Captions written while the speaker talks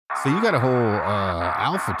So you got a whole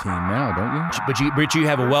alpha team now, don't you? But you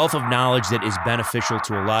have a wealth of knowledge that is beneficial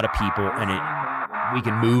to a lot of people, and we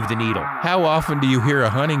can move the needle. How often do you hear a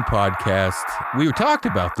hunting podcast? We talked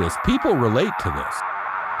about this. People relate to this.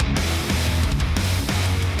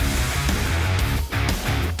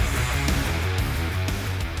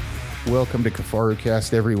 Welcome to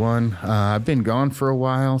KafaruCast, everyone. I've been gone for a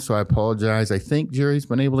while, so I apologize. I think Jerry's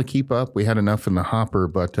been able to keep up. We had enough in the hopper,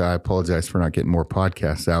 but I apologize for not getting more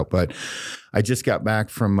podcasts out. But I just got back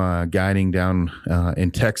from guiding down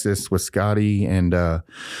in Texas with Scotty and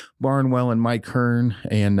Barnwell and Mike Hearn,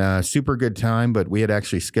 and super good time. But we had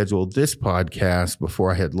actually scheduled this podcast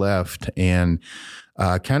before I had left, and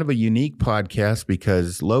kind of a unique podcast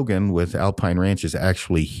because Logan with Alpine Ranch is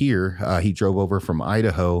actually here. He drove over from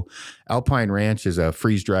Idaho. Alpine Ranch is a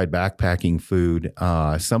freeze-dried backpacking food,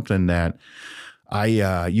 something that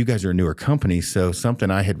you guys are a newer company, so something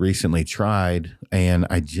I had recently tried, and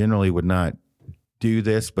I generally would not do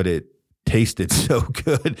this, but it tasted so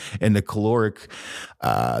good, and the caloric,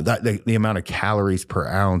 the amount of calories per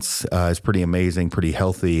ounce is pretty amazing, pretty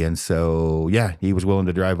healthy, and so yeah, he was willing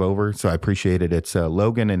to drive over, so I appreciate it. It's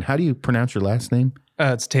Logan, and how do you pronounce your last name?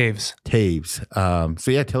 It's Taves. Taves.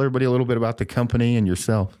 So yeah, tell everybody a little bit about the company and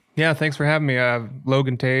yourself. Yeah, thanks for having me.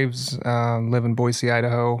 Logan Taves, live in Boise,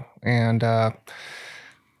 Idaho, and our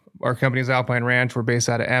company is Alpine Ranch. We're based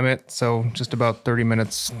out of Emmett, so just about 30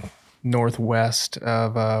 minutes northwest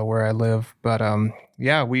of where I live. But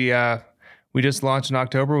yeah, we just launched in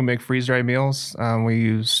October. We make freeze-dried meals. We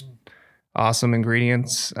use awesome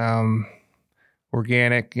ingredients,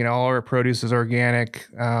 organic. You know, all our produce is organic.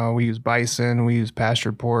 We use bison. We use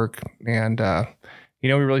pastured pork, and we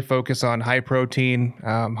really focus on high protein,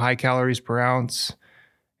 high calories per ounce,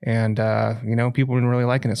 and people have been really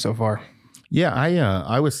liking it so far. Yeah,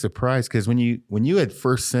 I was surprised because when you had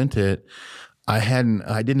first sent it, I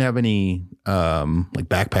didn't have any like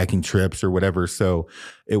backpacking trips or whatever, so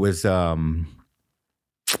it was I'm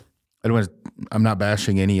not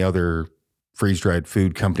bashing any other freeze-dried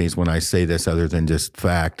food companies when I say this, other than just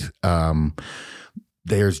fact.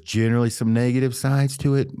 There's generally some negative sides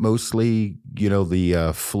to it. Mostly,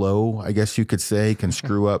 the flow, I guess you could say, can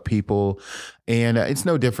screw up people, and it's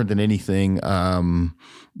no different than anything.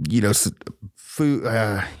 Food,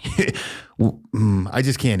 I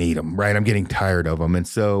just can't eat them, right? I'm getting tired of them. And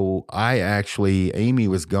so Amy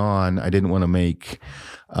was gone. I didn't want to make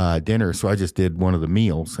dinner, so I just did one of the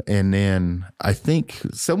meals. And then I think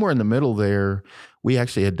somewhere in the middle there, we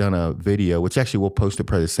actually had done a video, which actually we'll post it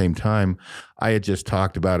probably the same time. I had just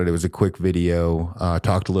talked about it. It was a quick video,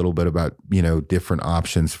 talked a little bit about, different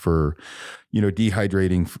options for,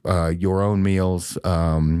 dehydrating your own meals,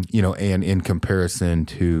 and in comparison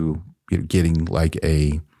to getting like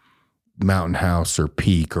a Mountain House or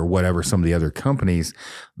Peak or whatever, some of the other companies,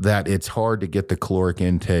 that it's hard to get the caloric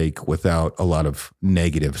intake without a lot of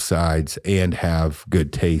negative sides and have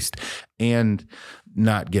good taste and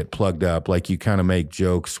not get plugged up. Like you kind of make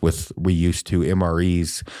jokes with, we used to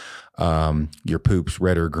MREs, your poop's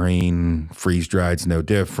red or green, freeze dried's no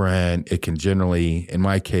different. It can generally, in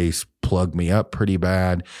my case, plug me up pretty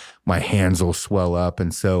bad. My hands will swell up.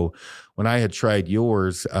 And so when I had tried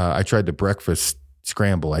yours, I tried the breakfast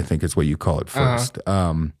scramble, I think is what you call it first,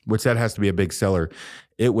 which that has to be a big seller.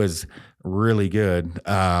 It was really good.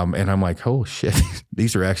 And I'm like, oh shit,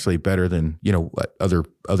 these are actually better than, what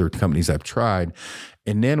other companies I've tried.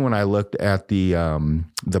 And then when I looked at the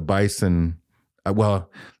bison,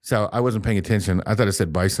 so I wasn't paying attention. I thought it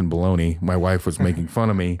said bison bologna. My wife was making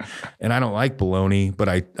fun of me, and I don't like bologna, but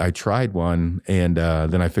I tried one, and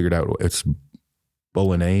then I figured out it's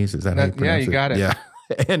bolognese. Is that how you pronounce it? Yeah, you got it. Yeah.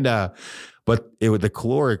 And but the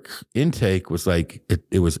caloric intake was like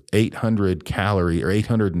it was 800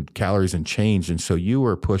 calories and change, and so you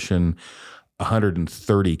were pushing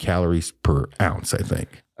 130 calories per ounce, I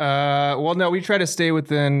think. Well, no, we try to stay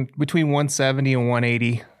between 170 and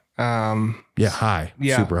 180. High,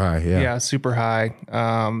 yeah, super high, yeah, super high.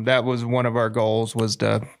 That was one of our goals, was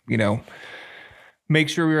to make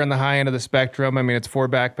sure we were on the high end of the spectrum. I mean, it's for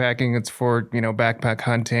backpacking, it's for backpack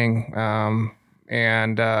hunting.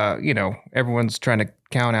 And everyone's trying to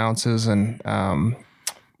count ounces, and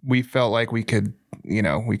we felt like we could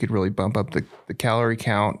really bump up the calorie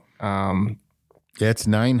count. It's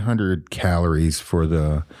 900 calories for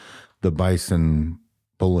the bison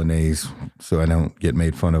bolognese, so I don't get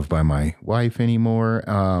made fun of by my wife anymore.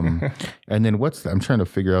 And then I'm trying to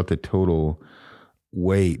figure out the total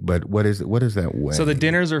weight, but what is that weigh? So the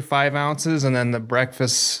dinners are 5 ounces, and then the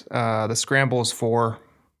breakfast, the scramble is 4.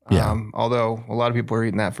 Yeah. Although a lot of people are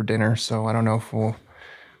eating that for dinner, so I don't know if we'll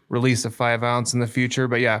release a 5 ounce in the future.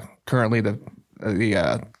 But yeah, currently the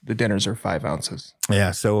the dinners are 5 ounces.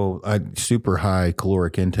 Yeah, so super high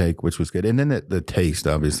caloric intake, which was good. And then the taste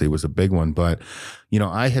obviously was a big one. But,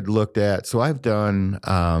 I had looked at, so I've done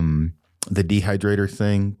the dehydrator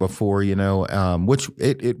thing before, which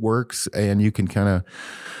it works, and you can kind of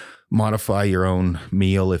modify your own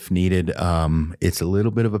meal if needed. It's a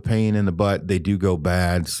little bit of a pain in the butt. They do go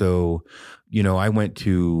bad. So, I went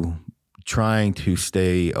to trying to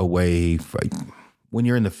stay away when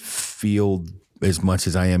you're in the field as much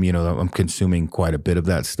as I am, I'm consuming quite a bit of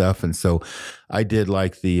that stuff. And so I did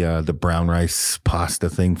like the brown rice pasta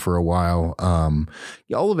thing for a while.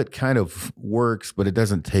 All of it kind of works, but it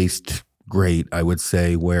doesn't taste great, I would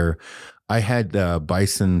say, where I had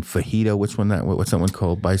bison fajita. What's that one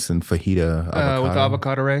called? Bison fajita avocado? With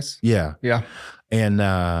avocado rice? Yeah. Yeah. And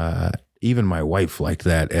even my wife liked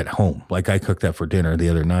that at home. Like I cooked that for dinner the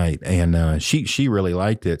other night, and she really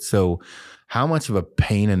liked it. So how much of a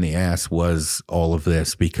pain in the ass was all of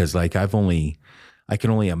this? Because like I can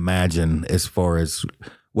only imagine as far as,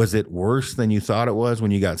 was it worse than you thought it was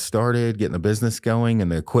when you got started getting the business going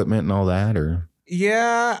and the equipment and all that, or?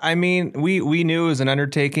 Yeah, I mean, we knew it was an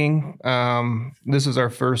undertaking. This was our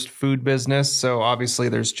first food business, so obviously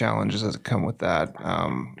there's challenges that come with that.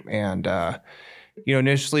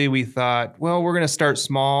 Initially we thought, well, we're going to start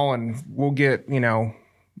small and we'll get,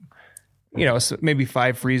 maybe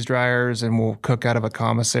 5 freeze dryers and we'll cook out of a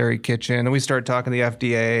commissary kitchen. And we started talking to the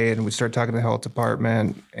FDA and we started talking to the health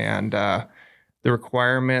department, and the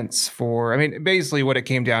requirements basically what it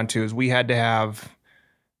came down to is we had to have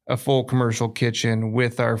a full commercial kitchen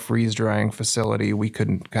with our freeze drying facility. We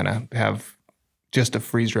couldn't kind of have just a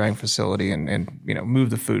freeze drying facility and move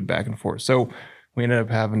the food back and forth. So we ended up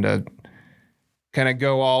having to kind of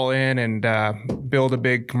go all in and build a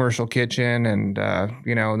big commercial kitchen, and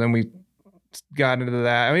then we got into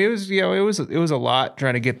that. I mean, it was a lot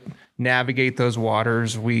trying to navigate those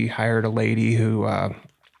waters. We hired a lady who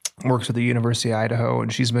works at the University of Idaho,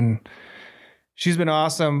 and she's been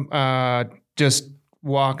awesome. Just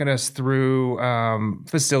walking us through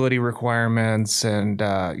facility requirements and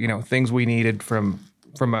things we needed from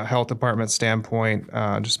a health department standpoint.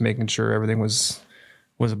 Just making sure everything was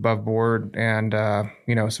above board, and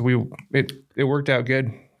so it worked out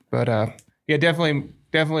good. But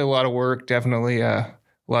definitely a lot of work. Definitely a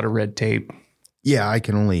lot of red tape. Yeah, I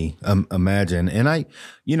can only imagine. And I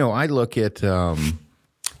look at for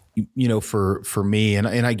me, and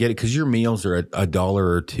I get it, because your meals are a dollar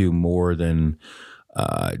or two more than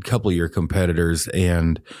a couple of your competitors.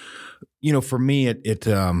 And, for me, it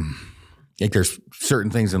there's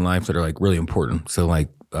certain things in life that are like really important. So like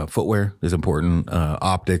footwear is important,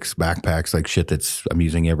 optics, backpacks, like shit I'm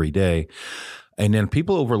using every day. And then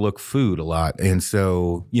people overlook food a lot. And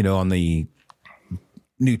so, on the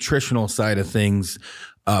nutritional side of things,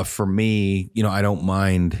 for me, I don't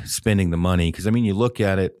mind spending the money, because you look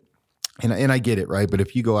at it, and I get it, right? But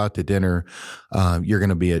if you go out to dinner, you're going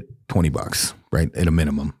to be at $20, right, at a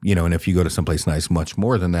minimum, and if you go to someplace nice, much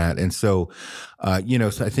more than that. And so,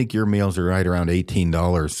 so I think your meals are right around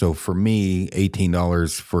 $18. So for me,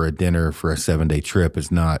 $18 for a dinner for a 7-day trip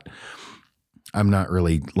I'm not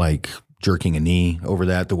really like jerking a knee over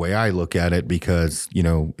that the way I look at it, because,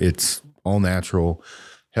 it's all natural,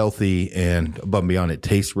 healthy, and above and beyond, it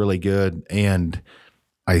tastes really good. And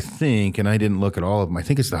I think, and I didn't look at all of them, I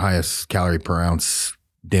think it's the highest calorie per ounce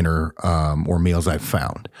dinner or meals I've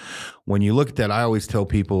found. When you look at that, I always tell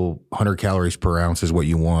people 100 calories per ounce is what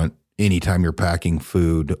you want anytime you're packing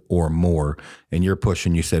food or more. And you're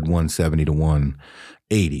pushing, you said 170 to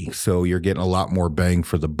 180. So you're getting a lot more bang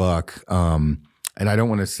for the buck. And I don't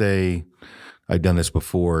want to say I've done this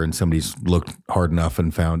before and somebody's looked hard enough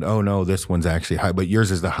and found, oh no, this one's actually high, but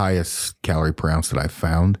yours is the highest calorie per ounce that I've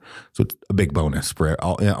found. So it's a big bonus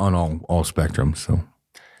on all spectrums. So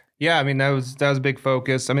yeah, that was a big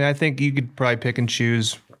focus. I think you could probably pick and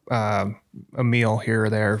choose a meal here or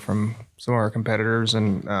there from some of our competitors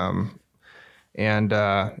and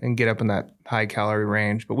get up in that high calorie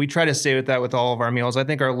range. But we try to stay with that with all of our meals. I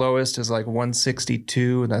think our lowest is like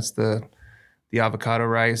 162, and that's the avocado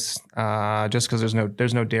rice, just because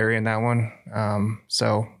there's no dairy in that one.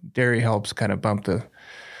 So dairy helps kind of bump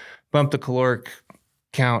the caloric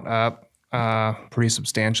count up pretty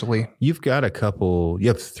substantially. You've got you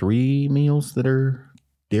have 3 meals that are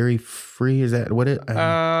dairy free. Is that what it?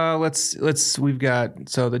 We've got,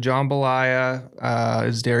 so the jambalaya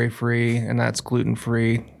is dairy free, and that's gluten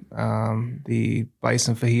free. The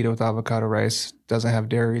bison fajita with avocado rice doesn't have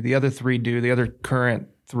dairy. The other 3 do. The other current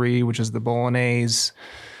 3, which is the bolognese,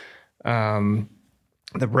 the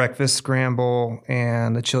breakfast scramble,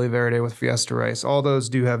 and the chili verde with fiesta rice. All those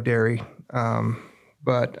do have dairy,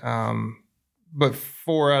 but but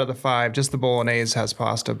 4 out of the 5, just the bolognese has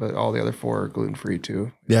pasta, but all the other 4 are gluten-free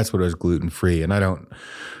too. That's what it was, gluten-free. And I don't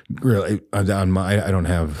really, I don't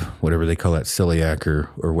have whatever they call that, celiac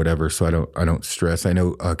or whatever. So I don't stress. I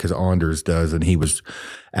know, cause Anders does, and he was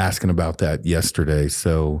asking about that yesterday.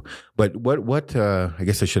 So, but what, I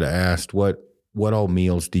guess I should have asked, what all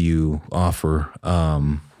meals do you offer?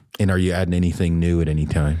 And are you adding anything new at any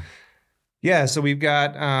time? Yeah. So we've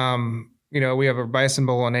got, we have a bison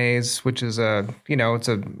bolognese, which is it's a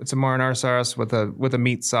marinara sauce with a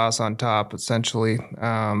meat sauce on top, essentially.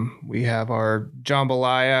 We have our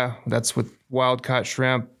jambalaya, that's with wild caught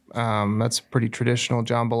shrimp. That's pretty traditional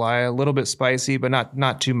jambalaya, a little bit spicy, but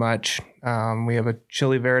not too much. We have a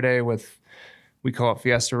chili verde we call it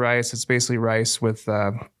fiesta rice. It's basically rice with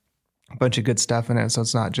a bunch of good stuff in it, so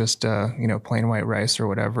it's not just plain white rice or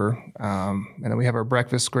whatever. And then we have our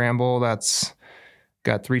breakfast scramble. That's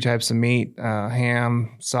got 3 types of meat: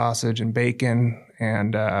 ham, sausage, and bacon.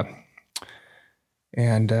 And I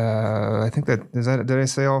think did I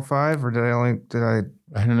say all 5, or did I?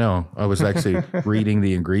 I don't know. I was actually reading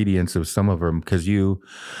the ingredients of some of them, because the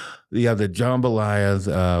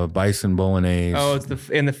jambalaya, bison bolognese. Oh, it's the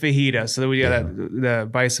fajita. So we got the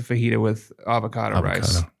bison fajita with avocado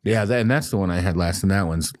rice. Yeah, and that's the one I had last, and that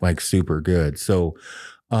one's like super good. So,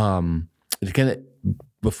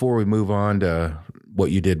 before we move on to what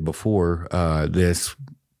you did before this,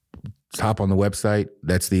 hop on the website.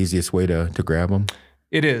 That's the easiest way to grab them.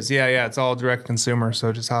 It is. Yeah. It's all direct consumer.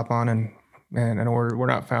 So just hop on and order. We're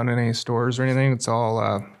not found in any stores or anything. It's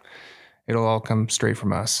all, it'll all come straight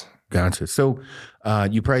from us. Gotcha. So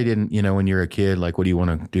you probably didn't, when you're a kid, like, what do you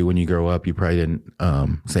want to do when you grow up? You probably didn't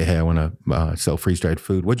say, hey, I want to sell freeze-dried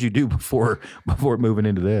food. What'd you do before moving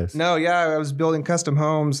into this? No, yeah, I was building custom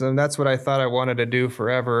homes, and that's what I thought I wanted to do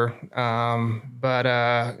forever. But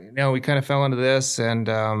we kind of fell into this, and,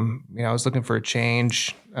 I was looking for a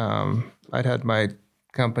change. I'd had my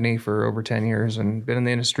company for over 10 years and been in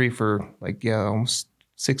the industry for almost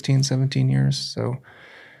 16, 17 years. So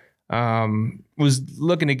was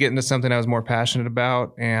looking to get into something I was more passionate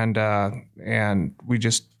about, and we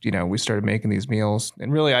just, we started making these meals.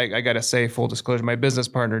 And really, I got to say, full disclosure, my business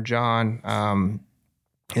partner, John,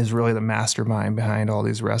 is really the mastermind behind all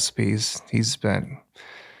these recipes. He's spent,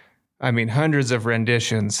 hundreds of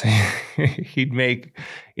renditions. He'd make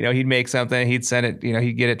something, he'd send it,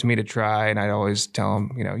 he'd get it to me to try. And I'd always tell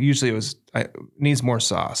him, usually it needs more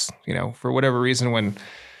sauce, for whatever reason, when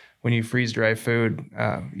you freeze dry food,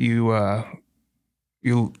 you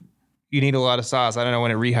need a lot of sauce. I don't know, when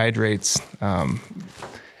it rehydrates,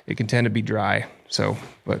 it can tend to be dry. So,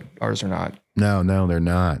 but ours are not. No, they're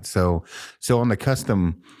not. So on the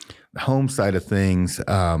custom home side of things,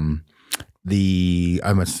 I'm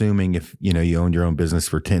assuming if, you owned your own business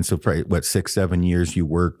for 10, so probably 6-7 years you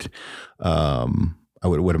worked, I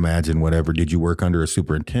would imagine, whatever. Did you work under a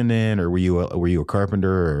superintendent, or were you a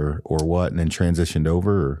carpenter or what, and then transitioned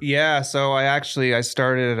over? Or? Yeah. So I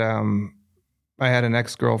started, I had an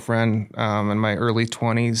ex-girlfriend in my early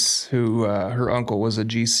 20s who her uncle was a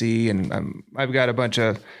GC, and I've got a bunch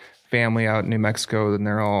of family out in New Mexico, and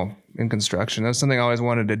they're all in construction. That's something I always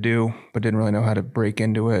wanted to do, but didn't really know how to break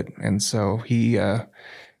into it. And so he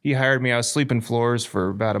hired me. I was sleeping floors for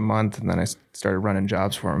about a month, and then I started running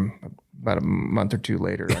jobs for him about a month or 2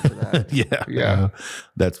 later after that. Yeah.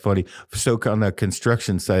 That's funny. So on the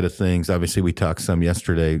construction side of things, obviously we talked some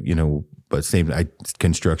yesterday, but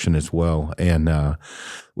construction as well. And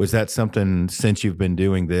was that something, since you've been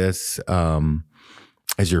doing this,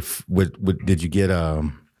 did you get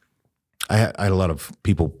I had a lot of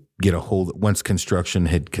people get a hold once construction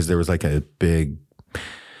hit, because there was like a big,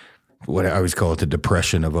 what I always call it, the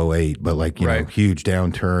depression of 2008, but huge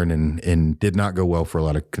downturn, and did not go well for a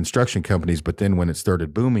lot of construction companies. But then when it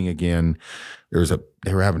started booming again,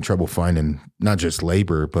 they were having trouble finding not just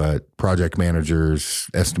labor, but project managers,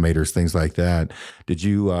 estimators, things like that. Did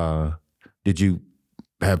you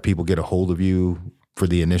have people get a hold of you for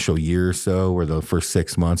the initial year or so, or the first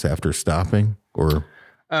 6 months after stopping, or?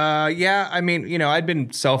 Yeah, I'd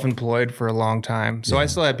been self-employed for a long time, so I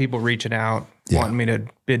still had people reaching out, wanting me to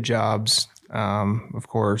bid jobs, of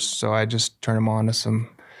course. So I just turned them on to some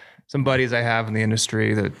buddies I have in the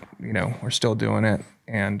industry that, are still doing it.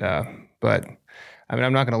 And, but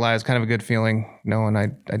I'm not going to lie, it's kind of a good feeling knowing I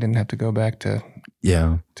didn't have to go back to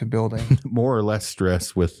building. More or less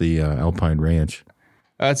stress with the Alpine Ranch.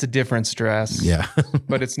 It's a different stress. Yeah.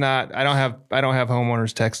 But it's not, I don't have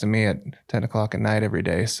homeowners texting me at 10 o'clock at night every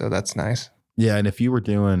day. So that's nice. Yeah. And if you were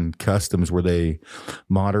doing customs, were they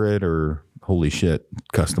moderate or holy shit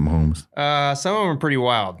custom homes? Some of them are pretty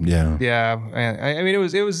wild. Yeah. Yeah. And I mean,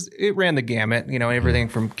 it ran the gamut, everything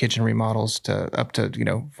from kitchen remodels to up to,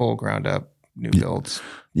 full ground up new builds.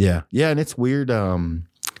 Yeah. Yeah. And it's weird,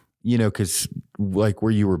 because like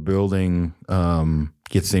where you were building,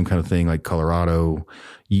 get the same kind of thing like Colorado,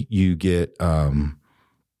 you get,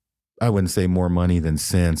 I wouldn't say more money than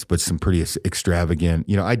sense, but some pretty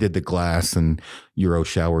extravagant, I did the glass and Euro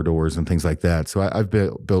shower doors and things like that. So I've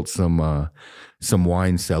built some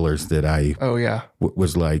wine cellars that I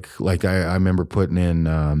was like I remember putting in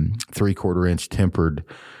 3/4 inch tempered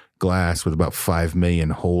glass with about 5 million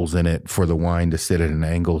holes in it for the wine to sit at an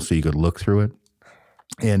angle so you could look through it.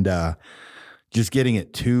 And just getting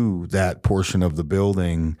it to that portion of the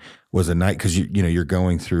building was a night because you're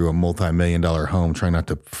going through a multi-million-dollar home, trying not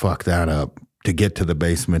to fuck that up to get to the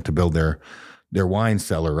basement to build their wine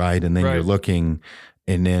cellar, right? And then you're looking,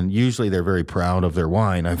 and then usually they're very proud of their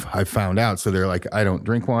wine. I've found out, so they're like, I don't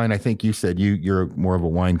drink wine. I think you said you're more of a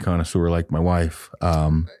wine connoisseur, like my wife.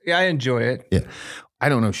 Yeah, I enjoy it. Yeah. I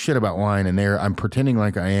don't know shit about wine, and I'm pretending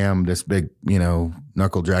like I am this big,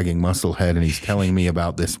 knuckle dragging muscle head, and he's telling me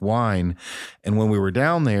about this wine. And when we were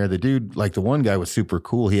down there, the dude, like the one guy was super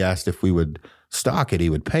cool. He asked if we would stock it, he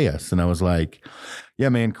would pay us. And I was like, yeah,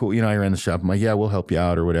 man, cool. I ran the shop. I'm like, yeah, we'll help you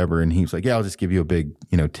out or whatever. And he was like, yeah, I'll just give you a big,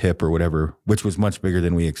 tip or whatever, which was much bigger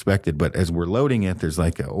than we expected. But as we're loading it, there's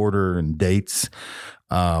like an order and dates,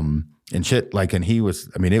 and shit. Like, and it was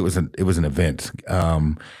an event.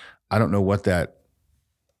 I don't know what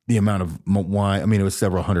the amount of wine, it was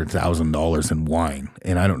several $100,000 in wine.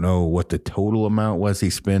 And I don't know what the total amount was he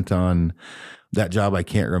spent on that job. I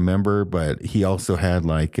can't remember, but he also had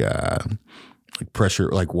like pressure,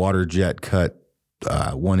 like water jet cut,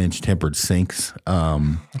 1-inch tempered sinks.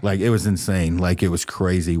 Like it was insane. Like it was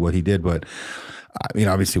crazy what he did, but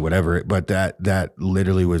obviously whatever, but that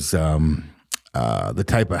literally was, the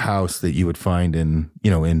type of house that you would find in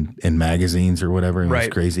magazines or whatever. And it was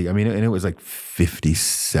crazy. And it was like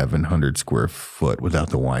 5,700 square foot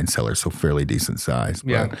without the wine cellar. So fairly decent size.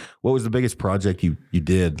 But Yeah. what was the biggest project you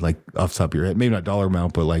did, like off the top of your head? Maybe not dollar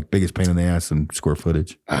amount, but like biggest pain in the ass and square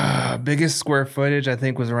footage. Biggest square footage, I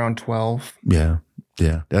think, was around 12. Yeah.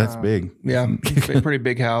 Yeah. That's big. Yeah. Pretty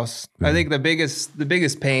big house. I think the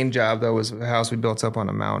biggest pain job though was a house we built up on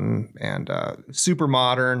a mountain and, super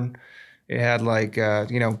modern. It had like,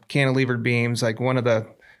 cantilevered beams. Like one of the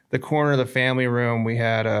corner of the family room, we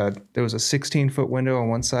had there was a 16-foot window on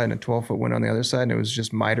one side and a 12-foot window on the other side. And it was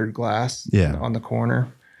just mitered glass on the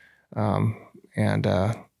corner. It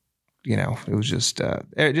was just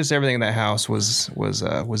everything in that house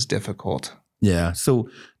was difficult. Yeah. So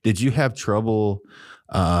did you have trouble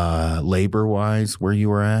labor wise where you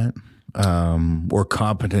were at? Or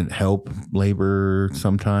competent help labor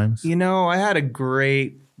sometimes? I had a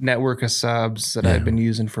great network of subs that I'd been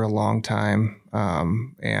using for a long time.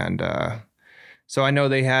 So I know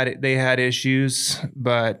they had issues,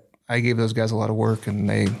 but I gave those guys a lot of work and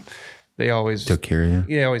they always took care of you.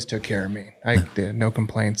 Yeah, always took care of me. I did no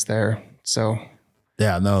complaints there. So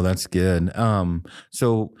yeah, no, that's good.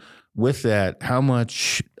 So with that, how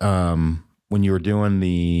much, when you were doing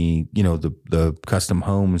the custom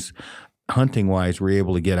homes, hunting wise, were you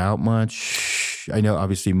able to get out much? I know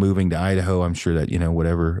obviously moving to Idaho, I'm sure that,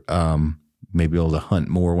 whatever, maybe able to hunt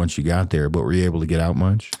more once you got there, but were you able to get out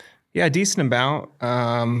much? Yeah, a decent amount.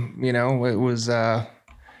 It was,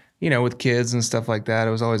 with kids and stuff like that,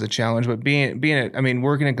 it was always a challenge, but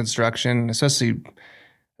working in construction, especially,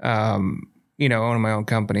 owning my own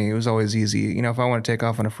company, it was always easy. If I want to take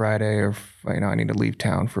off on a Friday or if, I need to leave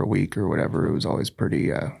town for a week or whatever, it was always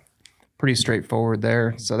pretty straightforward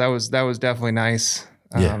there. So that was definitely nice.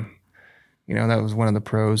 That was one of the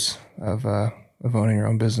pros of owning your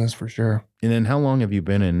own business for sure. And then how long have you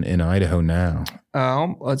been in Idaho now?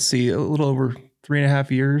 Let's see, a little over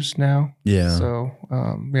 3.5 years now. Yeah. So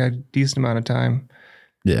we had a decent amount of time.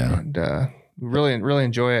 Yeah. And really, really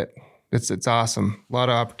enjoy it. It's awesome. A lot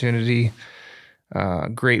of opportunity,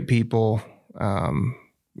 great people,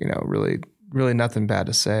 really nothing bad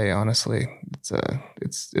to say, honestly.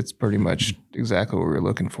 It's pretty much exactly what we were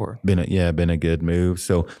looking for. Been a good move.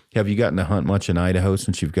 So have you gotten to hunt much in Idaho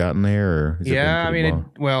since you've gotten there? Or has it been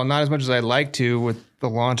not as much as I'd like to with the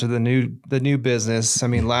launch of the new business.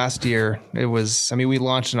 Last year it was, we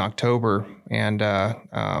launched in October and,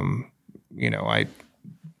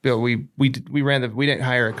 we didn't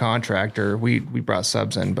hire a contractor. We brought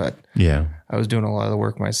subs in, but yeah, I was doing a lot of the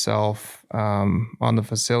work myself on the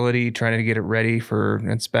facility, trying to get it ready for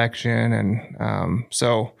inspection. And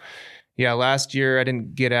last year I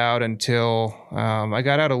didn't get out until I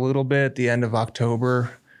got out a little bit at the end of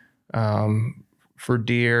October for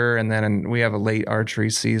deer, and then we have a late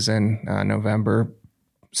archery season, November.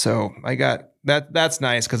 So I got that. That's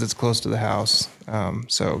nice because it's close to the house.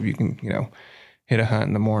 So you can, hit a hunt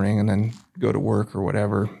in the morning and then go to work or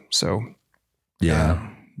whatever. So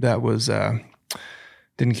that was,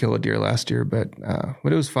 didn't kill a deer last year, but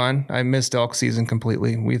it was fun. I missed elk season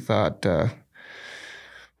completely. We thought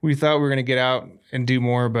we were going to get out and do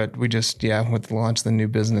more, but we just, with the launch of the new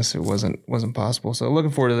business, it wasn't possible. So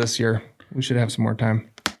looking forward to this year. We should have some more time.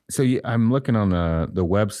 So I'm looking on the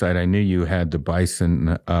website. I knew you had the bison,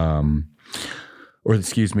 the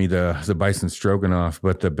bison stroganoff,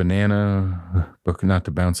 but the banana, not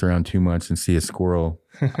to bounce around too much and see a squirrel.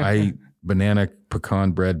 Banana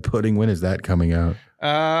pecan bread pudding. When is that coming out?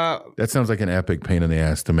 That sounds like an epic pain in the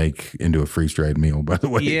ass to make into a freeze-dried meal, by the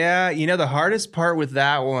way. Yeah. The hardest part with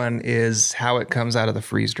that one is how it comes out of the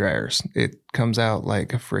freeze dryers. It comes out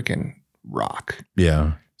like a freaking rock.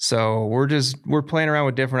 Yeah. So we're playing around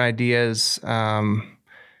with different ideas,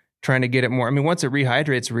 trying to get it more. I mean, once it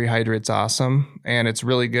rehydrates awesome, and it's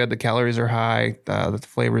really good. The calories are high, the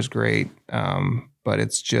flavor is great, but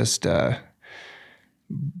it's just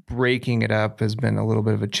breaking it up has been a little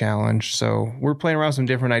bit of a challenge. So we're playing around with some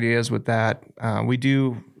different ideas with that.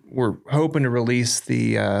 We're hoping to release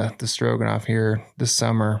the stroganoff here this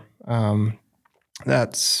summer.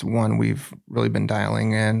 That's one we've really been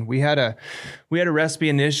dialing in. We had a recipe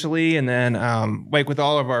initially, and then like with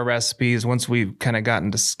all of our recipes, once we've kind of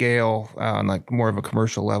gotten to scale on like more of a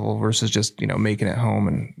commercial level versus just making it home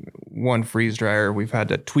and one freeze dryer, we've had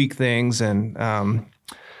to tweak things, and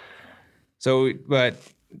but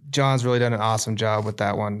John's really done an awesome job with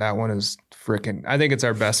that one. That one is I think it's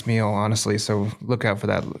our best meal, honestly. So look out for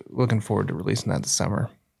that. Looking forward to releasing that this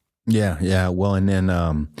summer. Yeah. Well, and then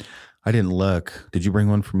I didn't look. Did you bring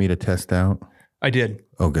one for me to test out? I did.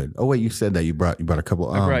 Oh, good. Oh, wait, you said that you brought a couple.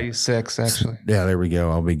 I brought you 6, actually. Yeah, there we go.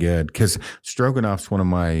 I'll be good. Because stroganoff's one of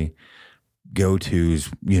my go-tos,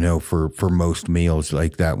 for most meals,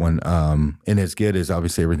 like that one. And as good as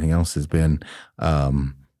obviously everything else has been.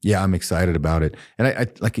 I'm excited about it. And I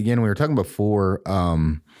like, again, we were talking before,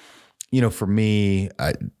 for me,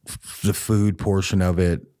 the food portion of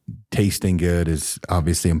it, tasting good is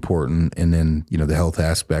obviously important, and then the health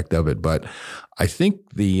aspect of it. But I think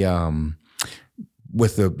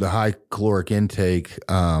with the high caloric intake,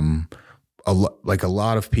 a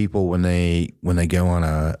lot of people when they go on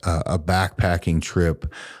a backpacking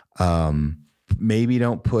trip, maybe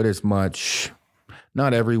don't put as much,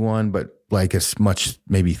 not everyone, but like as much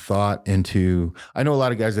maybe thought into. I know a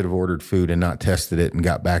lot of guys that have ordered food and not tested it and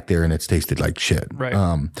got back there and it's tasted like shit. Right.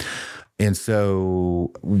 And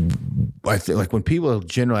so I feel like when people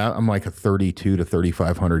generally, I'm like a 32 to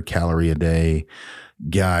 3,500 calorie a day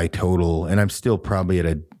guy total, and I'm still probably at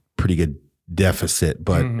a pretty good deficit,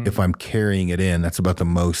 but if I'm carrying it in, that's about the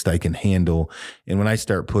most I can handle. And when I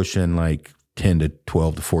start pushing like 10 to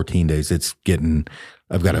 12 to 14 days,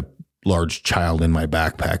 I've got a large child in my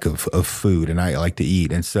backpack of food, and I like to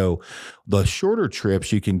eat. And so the shorter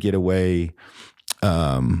trips, you can get away,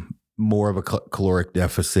 more of a caloric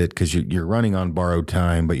deficit because you're running on borrowed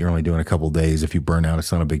time, but you're only doing a couple of days. If you burn out,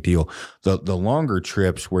 it's not a big deal. The longer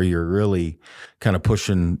trips where you're really kind of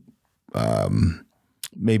pushing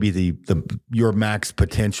maybe your max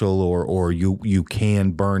potential, or you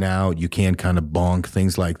can burn out, you can kind of bonk,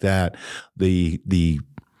 things like that. The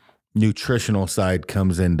nutritional side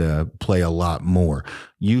comes into play a lot more.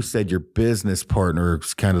 You said your business partner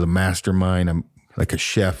is kind of the mastermind. I'm like a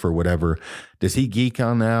chef or whatever. Does he geek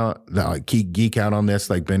on that? Like he geek out on this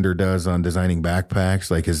like Bender does on designing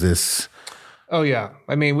backpacks? Like, is this? Oh yeah.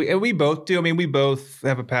 I mean, we both do. I mean, we both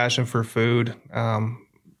have a passion for food.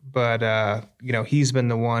 But he's been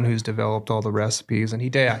the one who's developed all the recipes, and he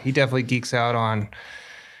definitely geeks out on,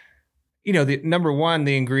 the number one,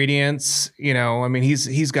 the ingredients. I mean,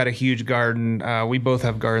 he's got a huge garden. We both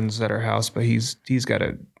have gardens at our house, but he's got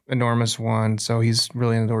a enormous one. So he's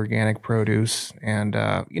really into organic produce, and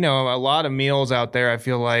a lot of meals out there, I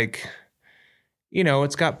feel like,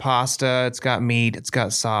 it's got pasta, it's got meat, it's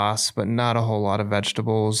got sauce, but not a whole lot of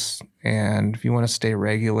vegetables. And if you want to stay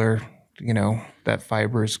regular, that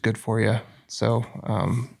fiber is good for you. So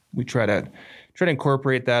we try to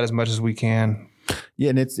incorporate that as much as we can. Yeah,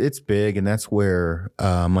 and it's big, and that's where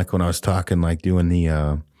like when I was talking, like doing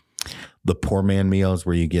the poor man meals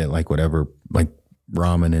where you get like whatever, like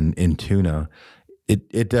ramen and tuna,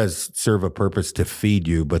 it does serve a purpose to feed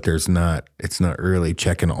you, but it's not really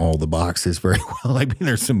checking all the boxes very well. I mean,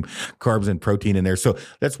 there's some carbs and protein in there. So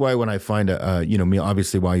that's why when I find a meal,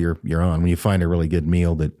 obviously while you're on, when you find a really good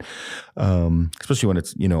meal that, especially when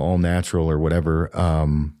it's, all natural or whatever,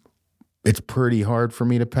 it's pretty hard for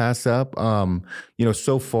me to pass up.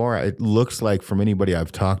 So far it looks like from anybody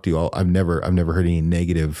I've talked to, I've never heard any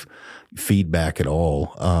negative feedback at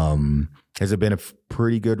all. Has it been a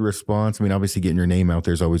pretty good response? I mean, obviously getting your name out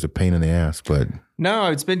there is always a pain in the ass, but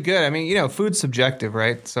No, it's been good. I mean, food's subjective,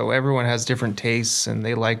 right? So everyone has different tastes and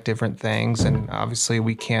they like different things, and obviously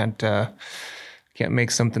we can't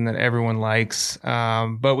make something that everyone likes.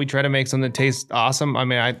 But we try to make something that tastes awesome. I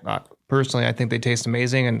mean, I personally, I think they taste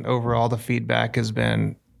amazing, and overall the feedback has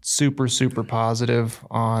been super, super positive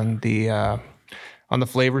on the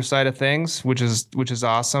flavor side of things, which is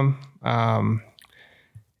awesome.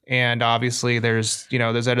 And obviously there's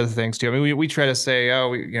other things too. I mean, we try to say,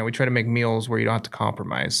 we try to make meals where you don't have to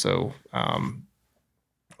compromise. So,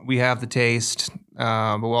 we have the taste,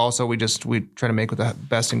 but we try to make with the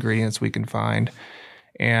best ingredients we can find.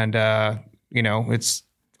 And, it's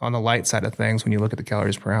on the light side of things when you look at the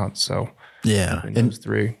calories per ounce. So yeah. And those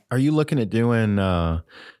three. Are you looking at doing, do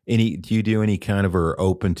you do any kind of, or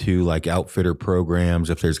open to like outfitter programs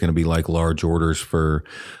if there's going to be like large orders for,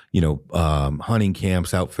 hunting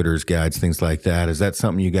camps, outfitters, guides, things like that? Is that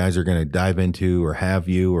something you guys are going to dive into, or have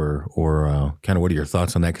you, or kind of what are your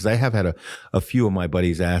thoughts on that? Because I have had a few of my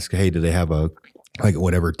buddies ask, hey, do they have a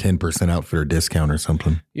 10% outfitter discount or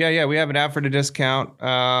something? Yeah, we have an outfitter discount.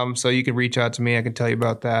 So you can reach out to me. I can tell you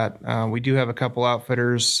about that. We do have a couple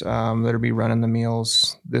outfitters that'll be running the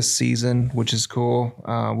meals this season, which is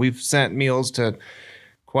cool. We've sent meals to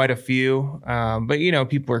quite a few, but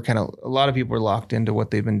people are a lot of people are locked into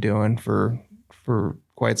what they've been doing for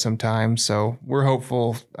quite some time. So we're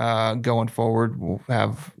hopeful going forward we'll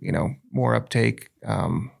have more uptake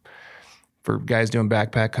for guys doing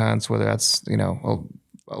backpack hunts, whether that's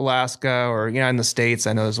Alaska or in the States.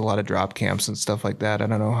 I know there's a lot of drop camps and stuff like that. I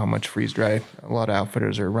don't know how much freeze dry a lot of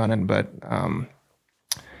outfitters are running, but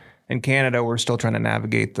in Canada we're still trying to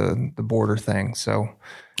navigate the border thing. So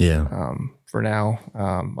yeah. For now,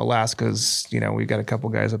 Alaska's, we've got a couple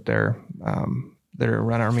guys up there that are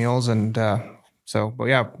run our meals. And but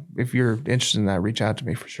yeah, if you're interested in that, reach out to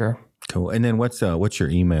me for sure. Cool. And then what's your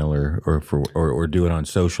email or do it on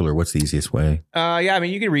social, or what's the easiest way? I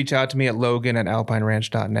mean, you can reach out to me at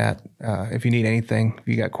logan@alpineranch.net. If you need anything, if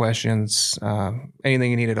you got questions,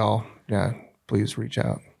 anything you need at all, please reach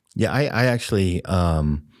out. Yeah. I actually,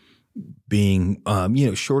 being,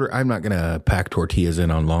 shorter, I'm not going to pack tortillas in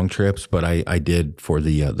on long trips, but I did for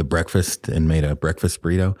the breakfast and made a breakfast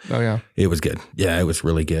burrito. Oh yeah. It was good. Yeah, it was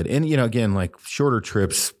really good. And, again, like shorter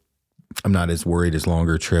trips, I'm not as worried as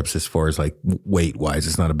longer trips as far as like weight wise.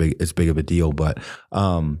 It's not as big of a deal, but,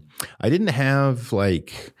 I didn't have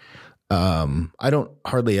like, I don't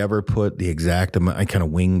hardly ever put the exact amount. I kind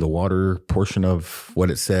of wing the water portion of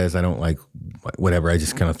what it says. I don't like whatever. I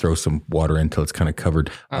just kind of throw some water in until it's kind of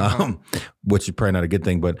covered, which is probably not a good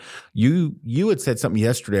thing. But you had said something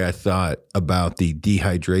yesterday, I thought, about the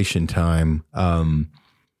dehydration time.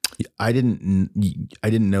 I didn't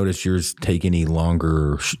notice yours take any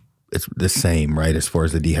longer. It's the same, right, as far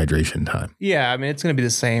as the dehydration time? Yeah, I mean, it's going to be the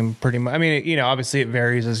same pretty much. I mean, obviously it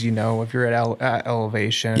varies, as you know. If you're at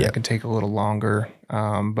elevation, it can take a little longer.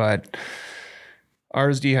 But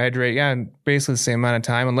ours dehydrate, basically the same amount of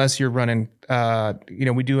time, unless you're running,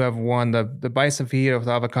 we do have one, the bison fajita with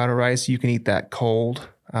avocado rice. You can eat that cold.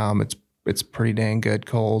 It's pretty dang good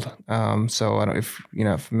cold. So I don't know if you're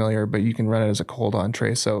not familiar, but you can run it as a cold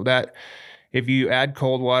entree. So that, if you add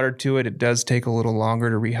cold water to it, it does take a little longer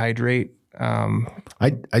to rehydrate.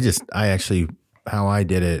 I actually, how I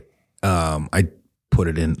did it, I put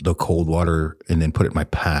it in the cold water and then put it in my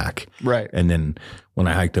pack. Right. And then when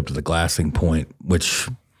I hiked up to the glassing point, which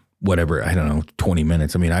whatever, I don't know, 20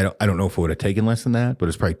 minutes. I mean, I don't know if it would have taken less than that, but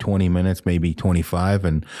it's probably 20 minutes, maybe 25.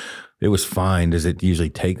 And it was fine. Does it usually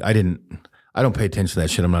take, I don't pay attention to that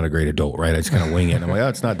shit. I'm not a great adult, right? I just kind of wing it. And I'm like,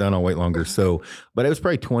 it's not done. I'll wait longer. So, but it was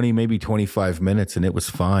probably 20, maybe 25 minutes, and it was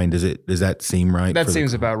fine. Does that seem right? That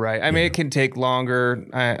seems about right. I mean, it can take longer.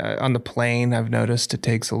 On the plane, I've noticed it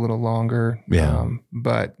takes a little longer. Yeah.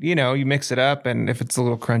 But you mix it up, and if it's a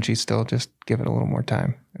little crunchy still, just give it a little more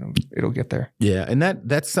time. It'll get there. Yeah. And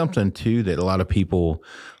that's something too, that a lot of people,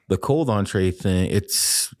 the cold entree thing, it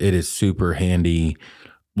is super handy.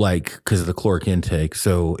 Like, because of the caloric intake.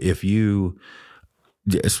 So if you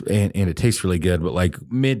just, and it tastes really good, but like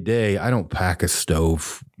midday, I don't pack a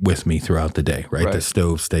stove with me throughout the day, right? The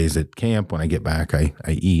stove stays at camp. When I get back, I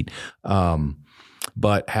eat.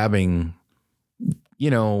 But having,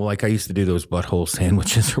 like I used to do those butthole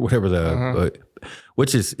sandwiches or whatever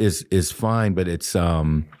which is fine, but it's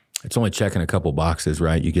only checking a couple boxes,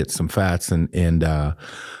 right? You get some fats and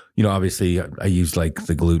obviously I use like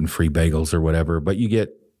the gluten-free bagels or whatever, but you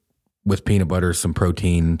get with peanut butter, some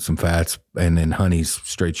protein, some fats, and then honey's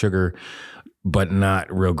straight sugar, but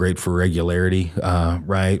not real great for regularity,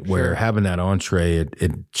 right? Where having that entree,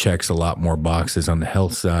 it checks a lot more boxes on the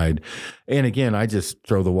health side. And again, I just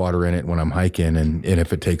throw the water in it when I'm hiking, and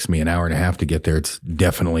if it takes me an hour and a half to get there, it's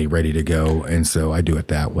definitely ready to go. And so I do it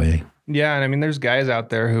that way. Yeah, and I mean, there's guys out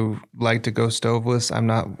there who like to go stoveless. I'm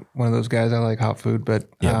not one of those guys. I like hot food, but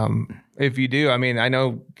if you do, I mean, I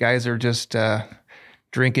know guys are just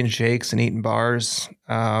drinking shakes and eating bars.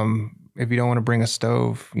 If you don't want to bring a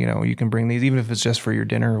stove, you can bring these, even if it's just for your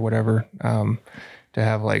dinner or whatever, to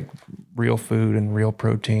have like real food and real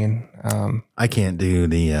protein. I can't do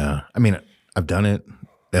I mean, I've done it,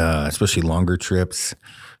 especially longer trips.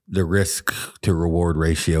 The risk to reward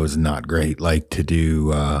ratio is not great. Like to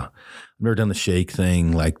do, I've never done the shake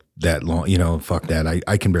thing like that long, fuck that.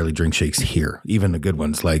 I can barely drink shakes here, even the good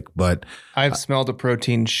ones. But I've smelled a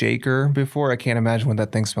protein shaker before. I can't imagine what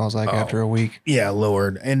that thing smells like after a week. Yeah,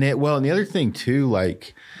 Lord. And the other thing too,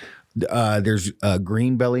 like, there's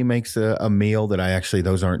Green Belly makes a meal that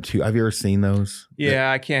those aren't too. Have you ever seen those?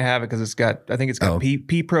 Yeah, I can't have it because I think it's got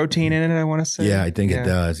pea protein in it. I want to say. Yeah, I think it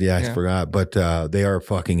does. Yeah, I forgot, but they are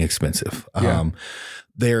fucking expensive.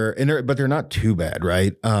 They're not too bad,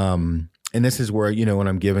 right? And this is where when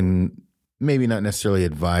I'm giving maybe not necessarily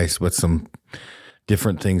advice, but some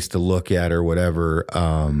different things to look at or whatever.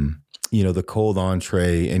 The cold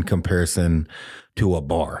entree in comparison to a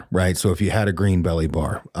bar, right? So if you had a Green Belly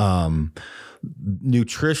bar,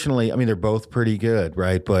 nutritionally, I mean, they're both pretty good,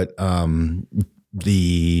 right? But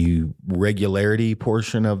the regularity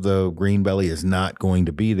portion of the Green Belly is not going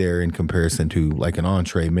to be there in comparison to like an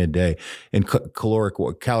entree midday. And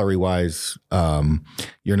calorie wise,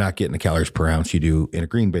 you're not getting the calories per ounce you do in a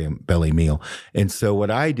Green Belly meal. And so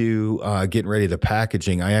what I do, getting ready the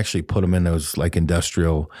packaging, I actually put them in those like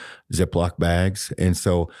industrial Ziploc bags. And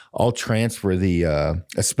so I'll transfer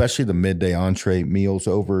especially the midday entree meals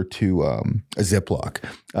over to a Ziploc.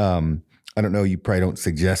 I don't know, you probably don't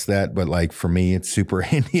suggest that, but like for me, it's super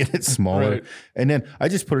handy and it's smaller. Right. And then I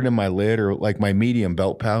just put it in my lid or like my medium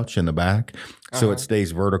belt pouch in the back. So it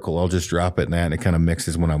stays vertical. I'll just drop it in that and it kind of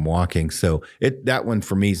mixes when I'm walking. So that one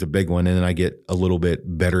for me is a big one. And then I get a little bit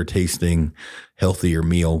better tasting, healthier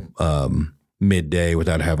meal midday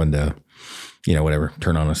without having to,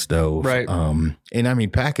 turn on a stove. Right. And I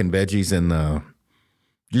mean, packing veggies you're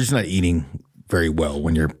just not eating very well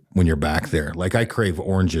when you're back there. Like I crave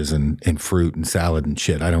oranges and fruit and salad and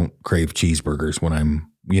shit. I don't crave cheeseburgers when I'm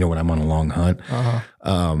on a long hunt.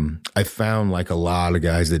 I found like a lot of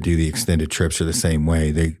guys that do the extended trips are the same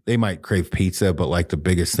way. They might crave pizza, but like the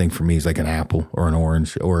biggest thing for me is like an apple or an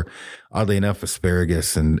orange or oddly enough,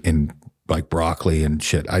 asparagus and like broccoli and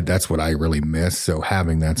shit. That's what I really miss. So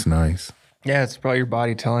having that's nice. Yeah. It's probably your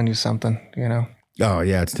body telling you something, Oh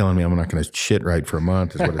yeah, it's telling me I'm not going to shit right for a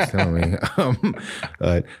month. Is what it's telling me.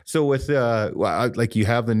 So with like you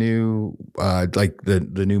have the new like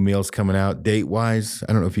the new meals coming out date wise.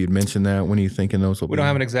 I don't know if you'd mentioned that. When are you thinking those will be? We don't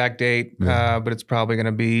have an exact date, but it's probably going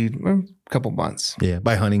to be a couple months. Yeah,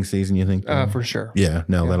 by hunting season, you think? For sure. Yeah,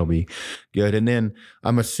 that'll be good. And then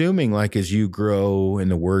I'm assuming like as you grow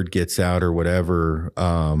and the word gets out or whatever,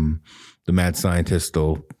 the mad scientist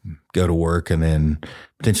will go to work and then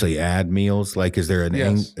potentially add meals. Like, is there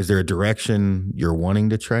a direction you're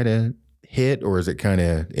wanting to try to hit, or is it kind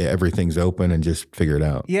of everything's open and just figure it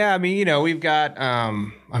out? Yeah, I mean, we've got,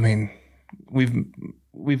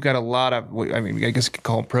 we've got a lot of, I guess you could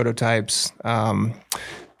call them prototypes.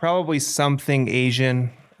 Probably something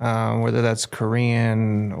Asian, whether that's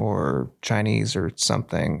Korean or Chinese or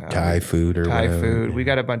something. Thai food or Thai whatever. food. We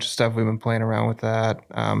got a bunch of stuff. We've been playing around with that.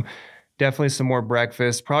 Definitely some more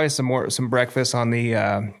breakfast. Probably some breakfast on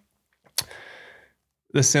the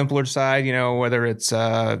simpler side. Whether it's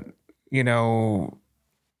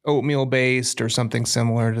oatmeal based or something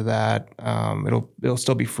similar to that. It'll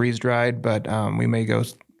still be freeze dried, but we may go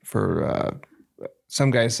for.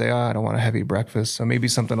 Some guys say, I don't want a heavy breakfast, so maybe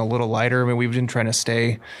something a little lighter. I mean, we've been trying to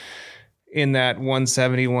stay in that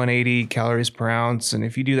 170, 180 calories per ounce, and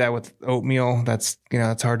if you do that with oatmeal, that's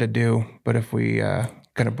hard to do. But if we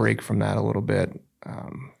kind of break from that a little bit,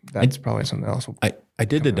 that's probably something else. I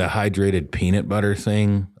did the dehydrated peanut butter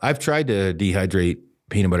thing. I've tried to dehydrate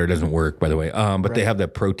peanut butter. It doesn't work, by the way. But they have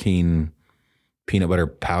that protein peanut butter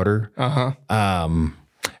powder.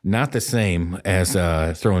 Not the same as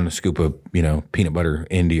throwing a scoop of peanut butter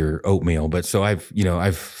into your oatmeal. But so I've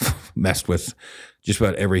messed with just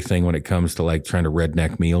about everything when it comes to like trying to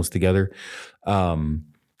redneck meals together.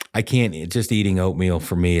 I can't, just eating oatmeal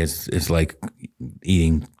for me is like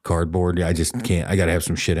eating cardboard. I just can't, I got to have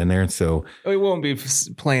some shit in there. So It won't be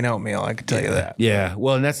plain oatmeal, I can tell you that. yeah.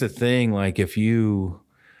 Well, and that's the thing. Like if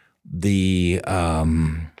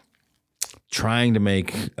trying to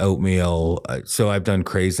make oatmeal. So I've done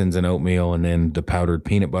craisins and oatmeal, and then the powdered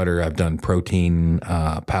peanut butter. I've done protein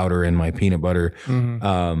powder in my peanut butter.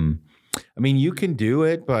 I mean, you can do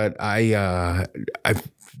it, but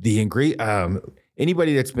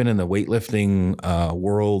anybody that's been in the weightlifting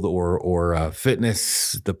world or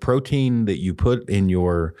fitness, the protein that you put in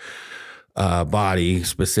your body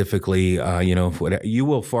specifically, you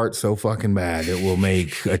will fart so fucking bad it will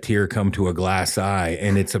make a tear come to a glass eye.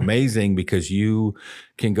 And it's amazing because you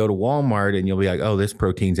can go to Walmart and you'll be like, oh, this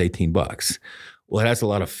protein's $18. Well, it has a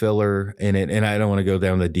lot of filler in it, and I don't want to go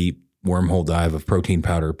down the deep wormhole dive of protein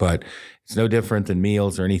powder, but it's no different than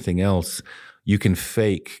meals or anything else. You can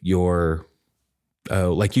fake your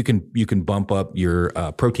you can bump up your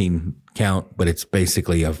protein count, but it's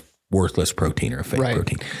basically a worthless protein or a fake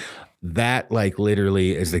protein. That like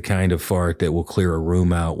literally is the kind of fart that will clear a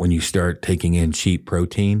room out when you start taking in cheap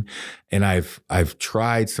protein. And I've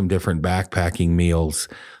tried some different backpacking meals,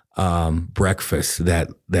 breakfasts that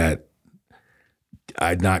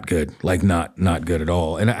not good, like not good at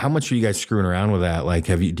all. And how much are you guys screwing around with that? Like,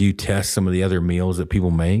 do you test some of the other meals that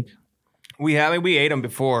people make? We ate them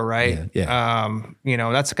before, right? Yeah.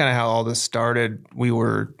 That's kind of how all this started. We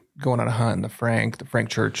were going on a hunt in the Frank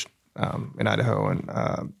Church in Idaho,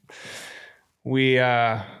 and we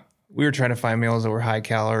were trying to find meals that were high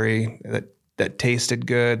calorie, that tasted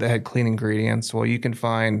good, that had clean ingredients. Well, you can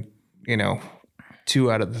find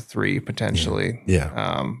 2 out of the 3 potentially.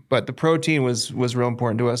 Yeah. But the protein was real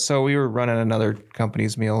important to us, so we were running another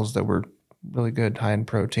company's meals that were really good, high in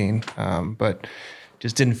protein, but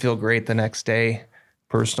just didn't feel great the next day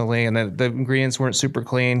personally, and the ingredients weren't super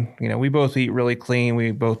clean. We both eat really clean. We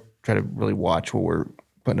both try to really watch what we're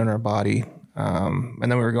putting in our body. And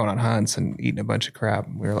then we were going on hunts and eating a bunch of crap.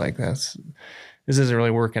 We were like, this isn't really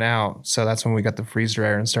working out. So that's when we got the freeze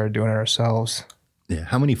dryer and started doing it ourselves. Yeah.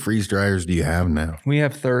 How many freeze dryers do you have now? We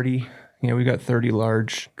have 30. We got 30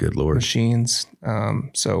 large Good Lord. machines.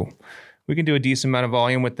 So we can do a decent amount of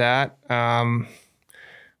volume with that.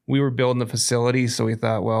 We were building the facility, so we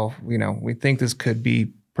thought, well, we think this could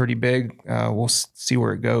be pretty big. We'll see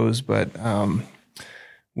where it goes, but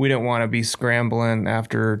we didn't want to be scrambling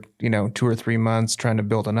after 2 or 3 months trying to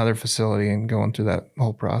build another facility and going through that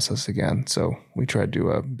whole process again. So we tried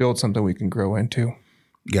to build something we can grow into.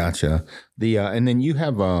 Gotcha. And then you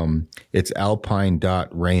have it's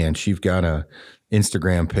Alpine.Ranch. You've got a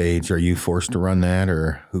Instagram page. Are you forced to run that,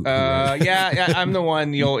 or who? Yeah, I'm the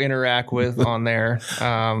one you'll interact with on there.